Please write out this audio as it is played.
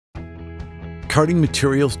Carting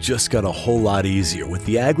materials just got a whole lot easier with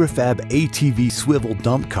the Agri-Fab ATV Swivel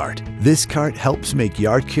dump cart. This cart helps make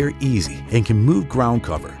yard care easy and can move ground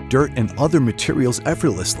cover, dirt, and other materials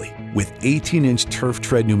effortlessly. With 18-inch turf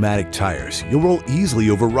tread pneumatic tires, you'll roll easily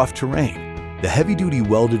over rough terrain. The heavy-duty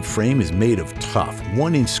welded frame is made of tough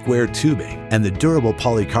 1-inch square tubing, and the durable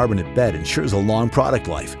polycarbonate bed ensures a long product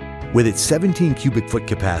life. With its 17 cubic foot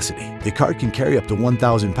capacity, the cart can carry up to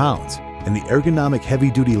 1,000 pounds, and the ergonomic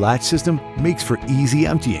heavy-duty latch system makes for easy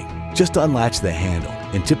emptying. Just unlatch the handle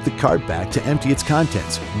and tip the cart back to empty its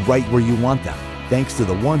contents right where you want them, thanks to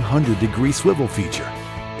the 100-degree swivel feature.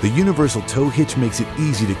 The universal tow hitch makes it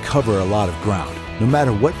easy to cover a lot of ground, no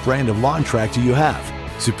matter what brand of lawn tractor you have.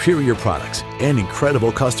 Superior products and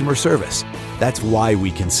incredible customer service. That's why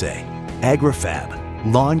we can say, Agri-Fab,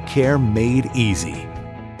 lawn care made easy.